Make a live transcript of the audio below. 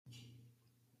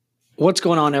What's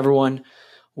going on, everyone?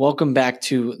 Welcome back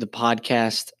to the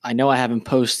podcast. I know I haven't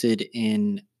posted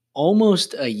in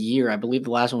almost a year. I believe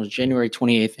the last one was January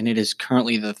 28th, and it is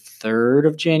currently the 3rd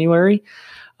of January.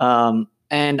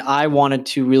 And I wanted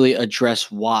to really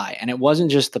address why. And it wasn't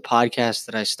just the podcast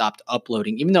that I stopped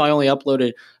uploading, even though I only uploaded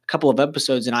a couple of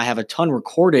episodes and I have a ton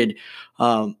recorded.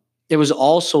 It was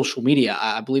all social media.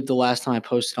 I believe the last time I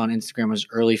posted on Instagram was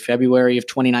early February of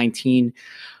 2019.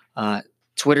 Uh,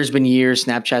 Twitter's been years,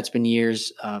 Snapchat's been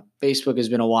years, Facebook has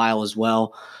been a while as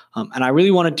well. And I really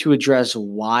wanted to address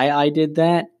why I did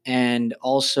that and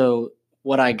also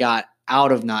what I got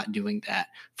out of not doing that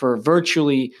for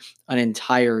virtually an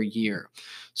entire year.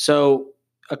 So,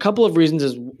 a couple of reasons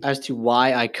as to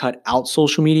why I cut out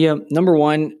social media. Number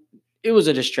one, it was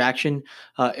a distraction.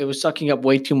 It was sucking up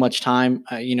way too much time.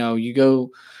 You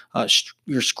go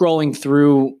you're scrolling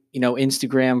through,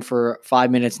 Instagram for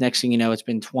 5 minutes. Next thing you know, it's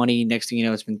been 20. Next thing you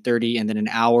know, it's been 30, and then an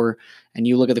hour. And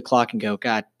you look at the clock and go,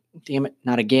 God damn it,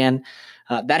 not again.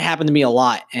 That happened to me a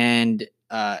lot. And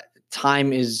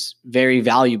time is very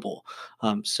valuable.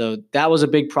 So that was a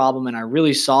big problem. And I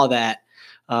really saw that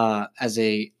as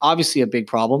obviously a big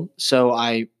problem. So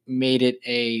I made it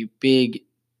a big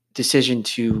decision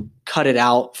to cut it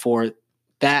out for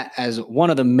that as one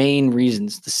of the main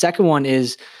reasons. The second one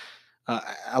is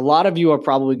a lot of you are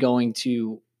probably going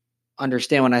to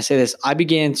understand when I say this. I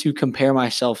began to compare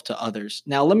myself to others.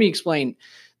 Now, let me explain.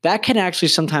 That can actually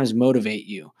sometimes motivate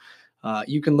you.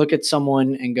 You can look at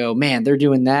someone and go, man, they're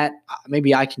doing that.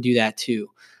 Maybe I can do that too.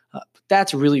 But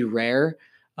that's really rare.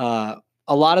 A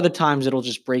lot of the times it'll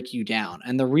just break you down.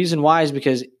 And the reason why is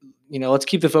because, let's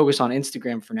keep the focus on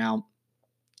Instagram for now.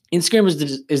 Instagram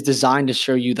is designed to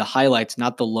show you the highlights,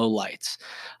 not the lowlights.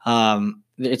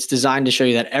 It's designed to show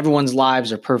you that everyone's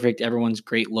lives are perfect, everyone's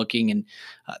great looking, and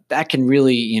that can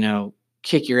really,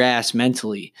 kick your ass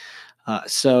mentally.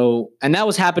 And that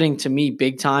was happening to me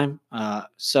big time.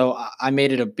 So I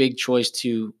made it a big choice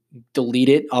to delete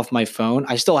it off my phone.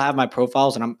 I still have my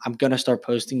profiles, and I'm gonna start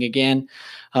posting again.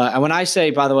 And when I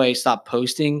say, by the way, stop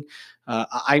posting,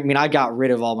 I mean I got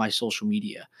rid of all my social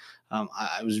media.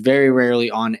 I was very rarely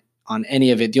on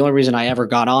any of it. The only reason I ever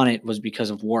got on it was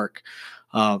because of work.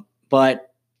 But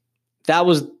that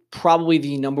was probably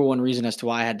the number one reason as to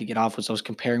why I had to get off, was I was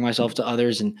comparing myself to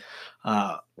others, and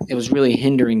it was really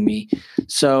hindering me.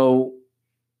 So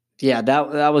yeah,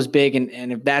 that was big.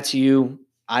 And if that's you,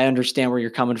 I understand where you're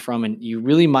coming from, and you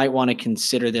really might want to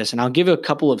consider this. And I'll give a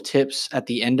couple of tips at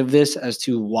the end of this as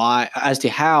to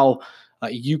how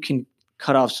you can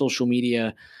cut off social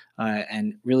media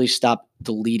and really stop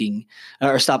deleting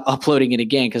or stop uploading it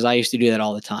again, because I used to do that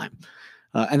all the time.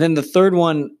 And then the third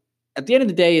one, at the end of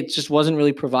the day, it just wasn't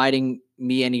really providing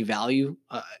me any value.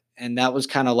 And that was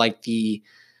kind of like the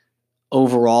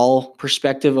overall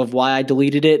perspective of why I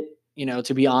deleted it.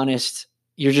 To be honest,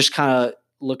 you're just kind of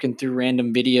looking through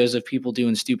random videos of people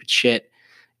doing stupid shit,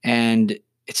 and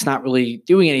it's not really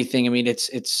doing anything. I mean,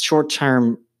 it's short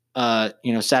term,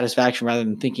 satisfaction rather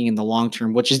than thinking in the long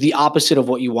term, which is the opposite of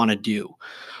what you want to do.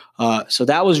 So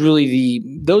that was really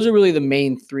those are really the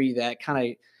main three that kind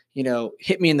of,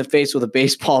 hit me in the face with a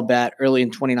baseball bat early in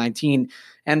 2019.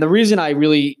 And the reason I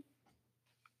really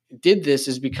did this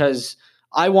is because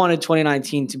I wanted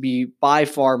 2019 to be by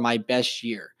far my best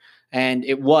year. And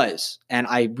it was. And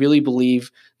I really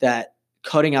believe that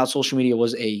cutting out social media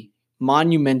was a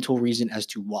monumental reason as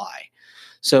to why.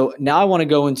 So now I want to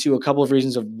go into a couple of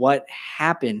reasons of what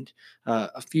happened,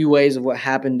 a few ways of what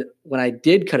happened when I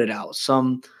did cut it out,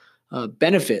 some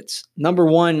benefits. Number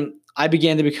one, I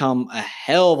began to become a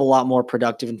hell of a lot more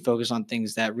productive and focused on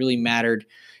things that really mattered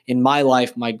in my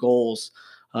life, my goals.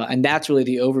 And that's really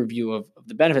the overview of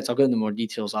the benefits. I'll go into more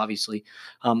details, obviously.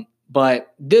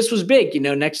 But this was big.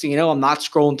 Next thing you know, I'm not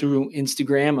scrolling through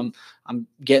Instagram. I'm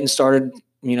getting started,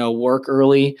 work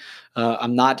early.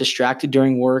 I'm not distracted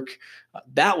during work.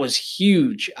 That was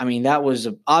huge. I mean, that was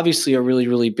obviously a really,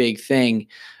 really big thing.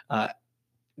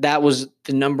 That was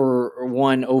the number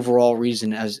one overall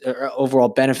reason overall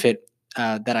benefit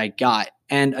that I got.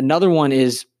 And another one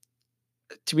is,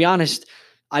 to be honest,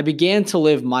 I began to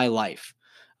live my life.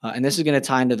 And this is going to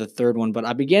tie into the third one, but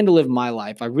I began to live my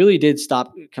life. I really did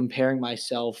stop comparing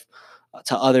myself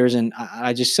to others. And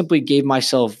I just simply gave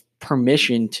myself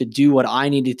permission to do what I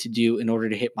needed to do in order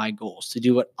to hit my goals, to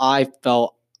do what I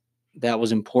felt that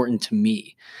was important to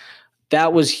me.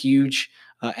 That was huge.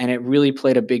 And it really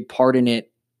played a big part in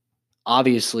it,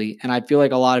 obviously. And I feel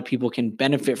like a lot of people can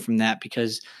benefit from that,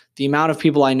 because the amount of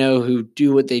people I know who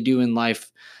do what they do in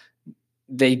life,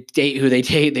 they date who they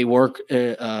date, they work,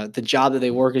 the job that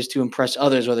they work is to impress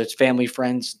others, whether it's family,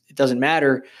 friends, it doesn't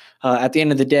matter. At the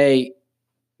end of the day,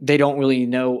 they don't really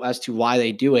know as to why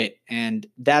they do it. And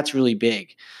that's really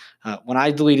big. When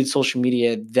I deleted social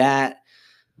media, that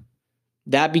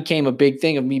became a big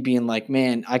thing of me being like,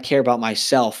 man, I care about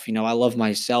myself. I love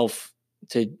myself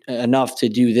to enough to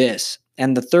do this.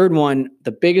 And the third one,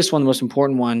 the biggest one, the most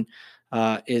important one,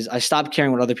 is I stopped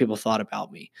caring what other people thought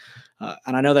about me.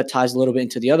 And I know that ties a little bit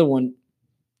into the other one,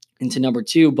 into number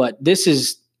two, but this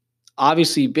is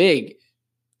obviously big.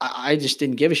 I just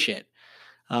didn't give a shit.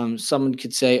 Someone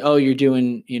could say, "Oh, you're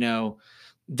doing,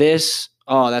 this.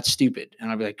 Oh, that's stupid,"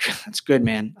 and I'd be like, "That's good,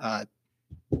 man.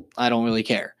 I don't really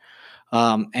care."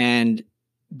 And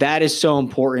that is so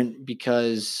important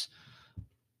because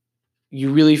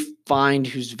you really find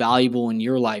who's valuable in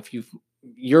your life.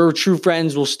 Your true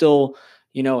friends will still,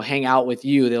 hang out with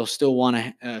you. They'll still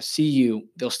want to see you.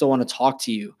 They'll still want to talk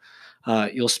to you.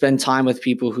 You'll spend time with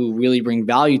people who really bring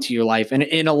value to your life. And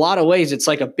in a lot of ways, it's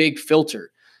like a big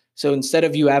filter. So instead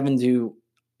of you having to,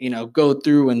 go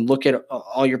through and look at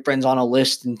all your friends on a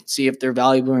list and see if they're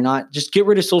valuable or not, just get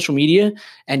rid of social media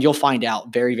and you'll find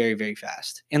out very, very, very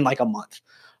fast in like a month.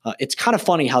 It's kind of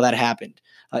funny how that happened.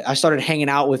 I started hanging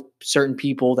out with certain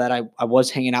people that I was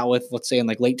hanging out with, let's say in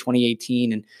like late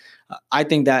 2018. And I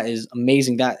think that is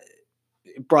amazing. That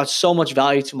it brought so much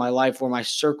value to my life where my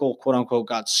circle, quote unquote,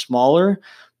 got smaller,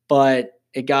 but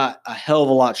it got a hell of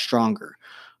a lot stronger.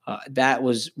 That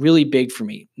was really big for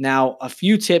me. Now, a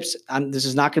few tips. This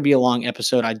is not going to be a long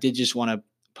episode. I did just want to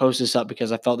post this up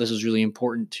because I felt this was really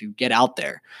important to get out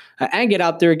there and get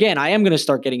out there again. I am going to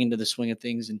start getting into the swing of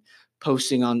things and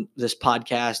posting on this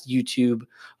podcast, YouTube,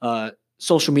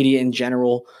 social media in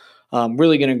general.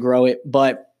 Really going to grow it.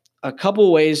 But a couple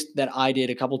of ways that I did,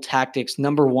 a couple tactics.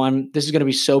 Number one, this is going to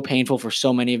be so painful for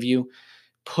so many of you.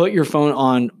 Put your phone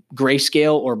on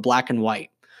grayscale or black and white.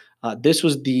 This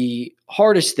was the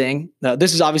hardest thing.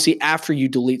 This is obviously after you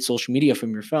delete social media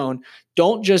from your phone.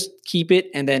 Don't just keep it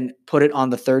and then put it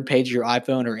on the third page of your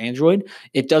iPhone or Android.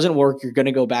 It doesn't work. You're going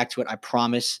to go back to it. I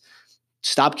promise.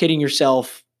 Stop kidding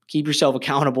yourself. Keep yourself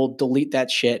accountable. Delete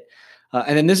that shit.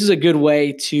 And then this is a good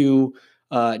way to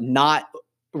not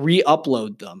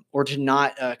re-upload them or to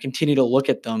not continue to look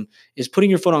at them is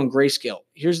putting your phone on grayscale.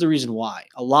 Here's the reason why.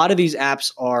 A lot of these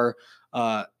apps are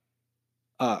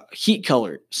heat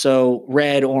colored, so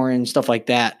red, orange, stuff like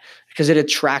that, because it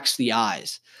attracts the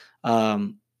eyes.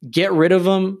 Get rid of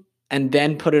them and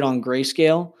then put it on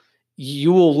grayscale.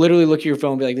 You will literally look at your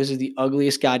phone and be like, this is the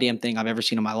ugliest goddamn thing I've ever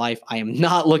seen in my life. I am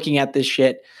not looking at this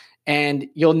shit. And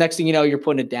next thing you know, you're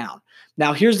putting it down.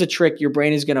 Now, here's the trick. Your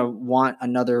brain is going to want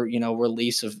another,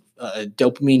 release of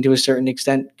dopamine to a certain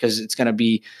extent because it's going to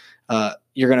be,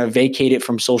 you're going to vacate it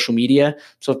from social media.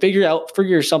 So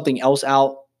figure something else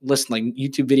out. Listen, like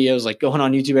YouTube videos, like going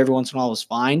on YouTube every once in a while is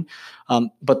fine.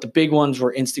 But the big ones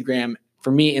were Instagram. For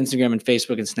me, Instagram and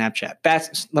Facebook and Snapchat.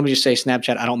 Let me just say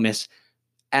Snapchat, I don't miss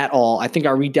at all. I think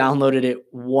I re-downloaded it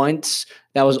once.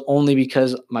 That was only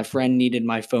because my friend needed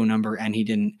my phone number and he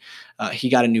didn't, he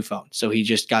got a new phone. So he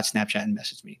just got Snapchat and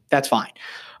messaged me. That's fine.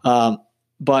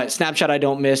 But Snapchat, I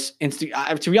don't miss.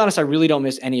 To be honest, I really don't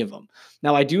miss any of them.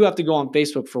 Now, I do have to go on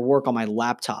Facebook for work on my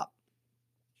laptop.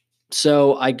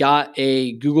 So I got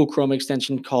a Google Chrome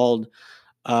extension called,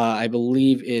 I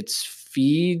believe it's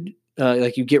Feed.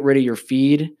 Like you get rid of your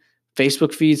feed,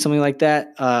 Facebook feed, something like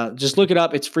that. Just look it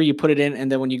up. It's free. You put it in.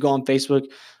 And then when you go on Facebook,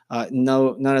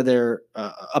 none of their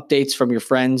updates from your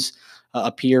friends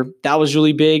appear. That was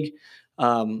really big.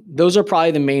 Those are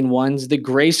probably the main ones. The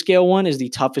grayscale one is the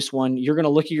toughest one. You're going to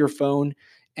look at your phone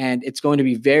and it's going to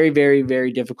be very, very,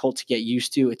 very difficult to get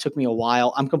used to. It took me a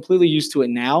while. I'm completely used to it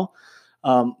now.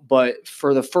 But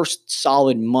for the first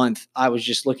solid month, I was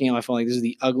just looking at my phone like this is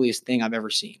the ugliest thing I've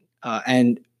ever seen.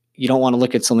 And you don't want to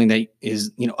look at something that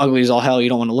is, ugly as all hell. You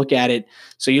don't want to look at it.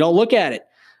 So you don't look at it.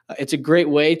 It's a great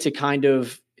way to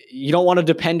you don't want to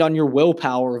depend on your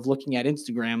willpower of looking at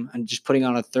Instagram and just putting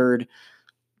on a third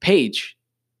page.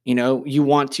 You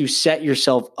want to set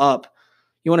yourself up.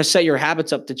 You want to set your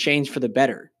habits up to change for the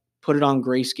better. Put it on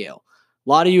grayscale. A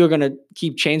lot of you are going to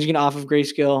keep changing it off of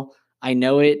grayscale. I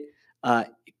know it.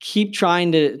 Keep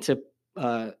trying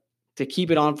to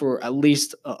keep it on for at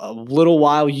least a little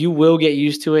while. You will get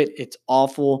used to it. It's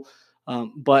awful.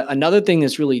 But another thing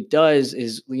this really does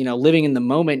is, living in the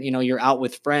moment, you're out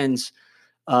with friends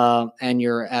and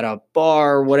you're at a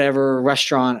bar, whatever,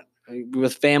 restaurant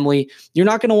with family. You're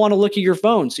not going to want to look at your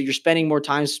phone. So you're spending more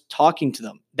time talking to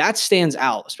them. That stands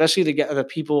out, especially the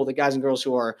people, the guys and girls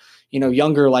who are,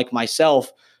 younger like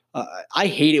myself. I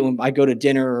hate it when I go to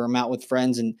dinner or I'm out with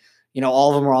friends and, all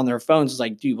of them are on their phones. It's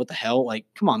like, dude, what the hell? Like,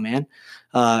 come on, man.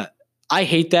 I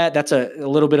hate that. That's a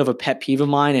little bit of a pet peeve of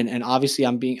mine. And obviously I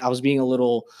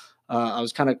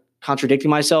was kind of contradicting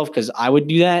myself because I would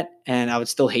do that and I would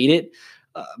still hate it.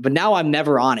 But now I'm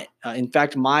never on it. In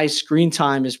fact, my screen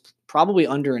time is probably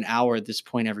under an hour at this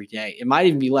point every day. It might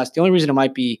even be less. The only reason it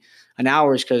might be an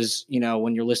hour is because,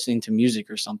 when you're listening to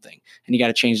music or something and you got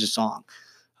to change the song.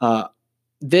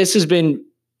 This has been,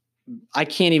 I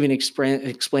can't even explain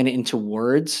it into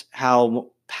words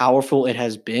how powerful it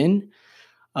has been.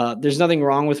 There's nothing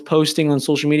wrong with posting on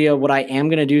social media. What I am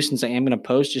going to do, since I am going to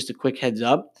post, just a quick heads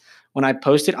up, when I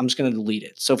post it, I'm just going to delete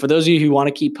it. So for those of you who want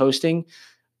to keep posting,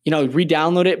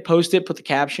 re-download it, post it, put the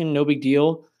caption, no big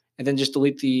deal, and then just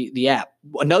delete the app.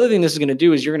 Another thing this is going to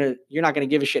do is you're not going to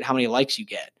give a shit how many likes you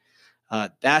get.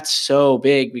 That's so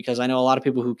big because I know a lot of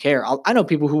people who care. I know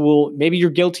people who will, maybe you're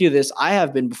guilty of this. I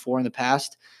have been before in the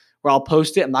past where I'll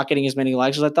post it. I'm not getting as many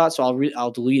likes as I thought. So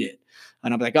I'll delete it.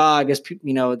 And I'll be like, I guess,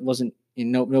 it wasn't,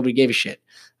 nobody gave a shit.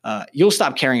 You'll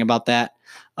stop caring about that.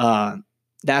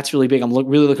 That's really big. I'm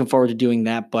really looking forward to doing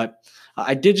that. But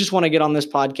I did just want to get on this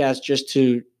podcast just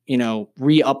to,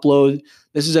 re-upload.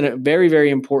 This is a very, very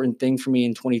important thing for me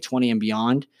in 2020 and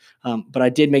beyond. But I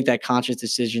did make that conscious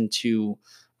decision to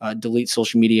delete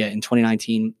social media in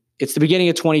 2019. It's the beginning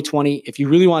of 2020. If you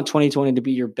really want 2020 to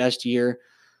be your best year,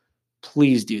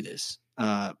 please do this.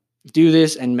 Do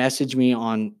this and message me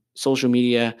on social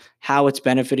media how it's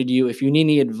benefited you. If you need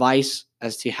any advice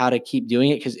as to how to keep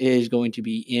doing it, because it is going to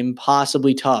be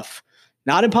impossibly tough.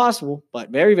 Not impossible,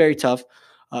 but very, very tough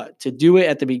to do it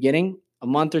at the beginning. A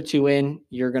month or two in,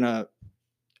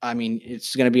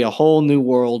 it's going to be a whole new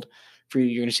world for you.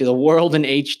 You're going to see the world in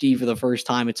HD for the first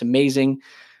time. It's amazing.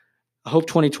 I hope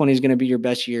 2020 is going to be your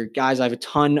best year. Guys, I have a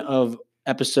ton of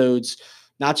episodes,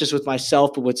 not just with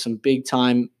myself, but with some big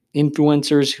time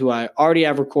influencers who I already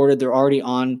have recorded. They're already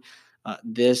on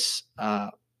this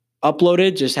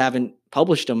uploaded, just haven't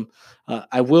published them.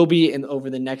 I will be over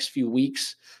the next few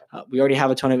weeks. We already have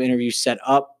a ton of interviews set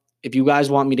up. If you guys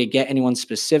want me to get anyone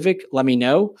specific, let me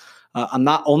know. I'm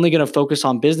not only going to focus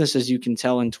on business, as you can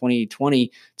tell in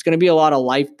 2020. It's going to be a lot of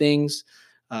life things.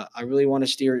 I really want to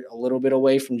steer a little bit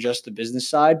away from just the business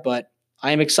side, but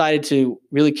I am excited to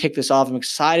really kick this off. I'm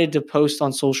excited to post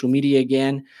on social media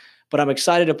again, but I'm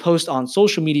excited to post on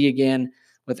social media again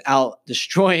without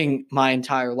destroying my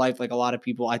entire life like a lot of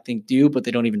people I think do, but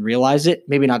they don't even realize it.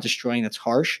 Maybe not destroying, that's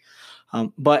harsh.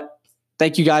 But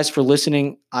thank you guys for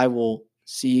listening. I will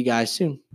see you guys soon.